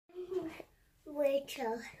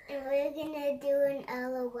Rachel, and we're gonna do an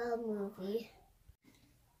LOL movie.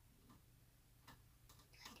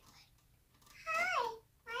 Hi,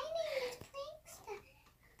 my name is Prankster,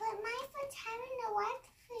 but my friends haven't arrived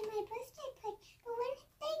for my birthday party. But when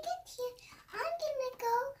they get here, I'm gonna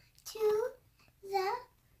go to the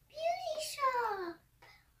beauty shop.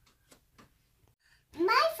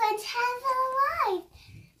 My friends have arrived.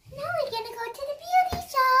 Now we're gonna go to the beauty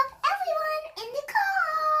shop. Everyone in the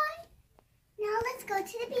car. Now let's go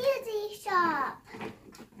to the beauty shop.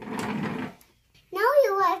 Now we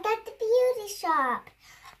arrived at the beauty shop.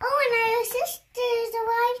 Oh, and our sisters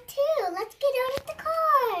arrived too. Let's get out of the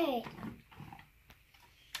car.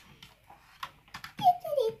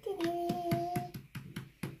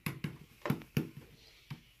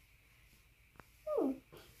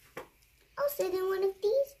 I'll sit in one of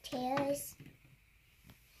these chairs.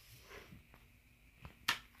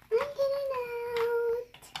 I'm getting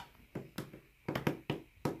out.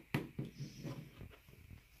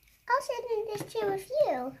 I'll sit in this chair with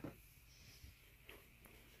you.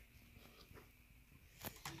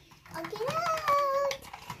 I'll get out.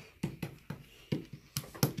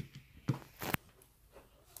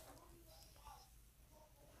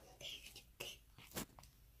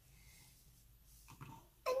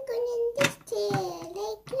 I'm going in this chair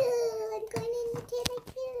like you. I'm going in the chair like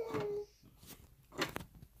you.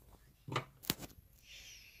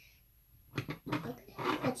 Okay,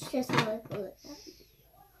 that's just how I pull it up.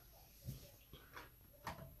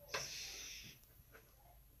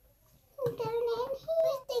 I'm going in here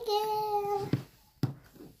with the girl.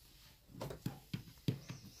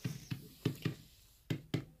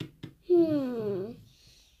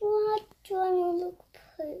 What do I want to look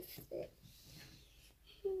perfect?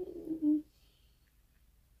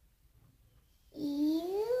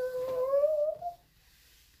 You,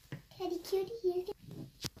 Teddy Cutie, you.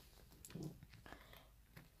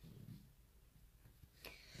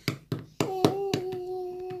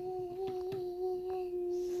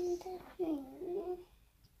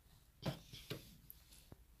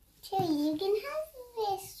 Cherry, you can have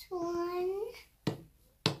this one.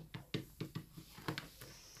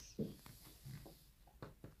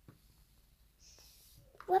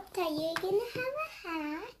 Whoopta, you're gonna have a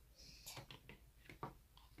hat.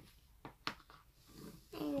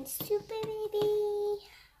 And Super Baby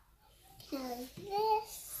has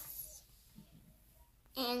this.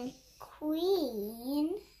 And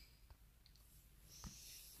Queen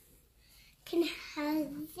can have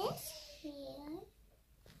this here.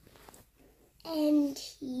 And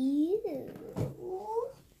you,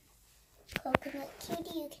 Coconut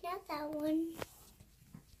Cutie, you can have that one.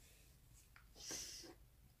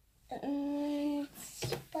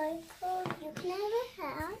 Sparkle, you can have a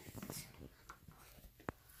hat.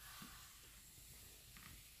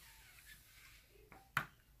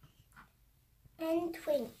 And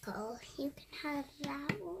Twinkle, you can have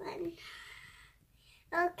that one.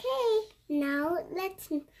 Okay, now let's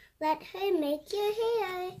let her make your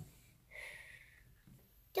hair.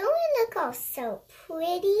 Don't we look all so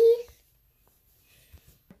pretty?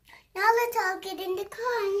 Now let's all get in the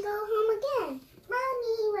car and go home again.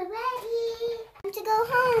 Mommy, we're ready. Time to go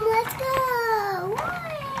home. Let's go.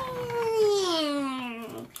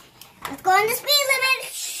 Let's go on the speed limit.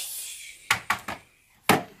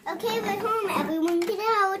 Okay, we're home. Everyone get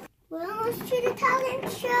out. We're almost to the talent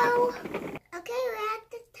show. Okay, we're at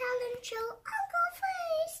the talent show. I'll go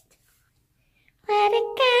first. Let it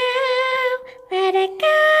go. Let it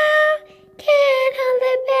go. Can't hold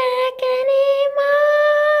it back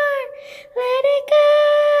anymore. Let it go.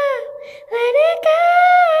 Let it go.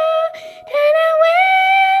 Turn away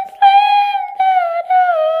and slam the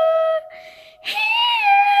door.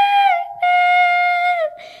 Here I am.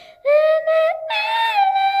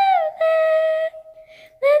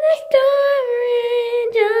 Let the storm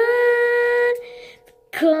rage on.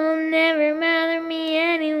 Cold never bother me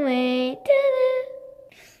anyway.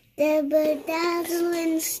 The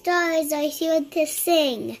bedazzling stars are here to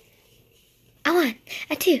sing. A 1,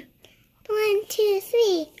 a 2. 1, 2,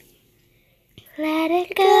 3. Let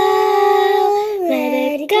it go,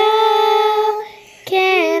 let it go.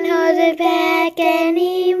 Can't hold it back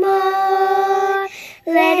anymore.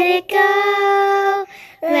 Let it go,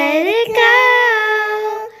 let it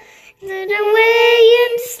go. Turn away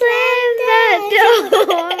and slam the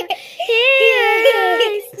door. Here I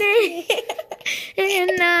stand. In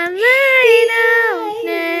the light of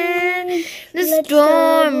the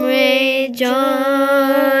storm rage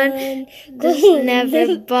on. This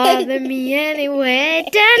never bothered me anyway.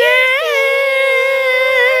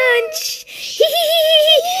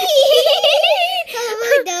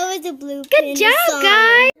 That was a blue Good job, song.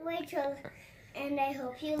 guys. Rachel and I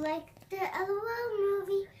hope you liked the LOL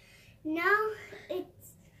movie. Now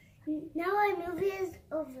our movie is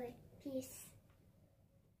over. Peace.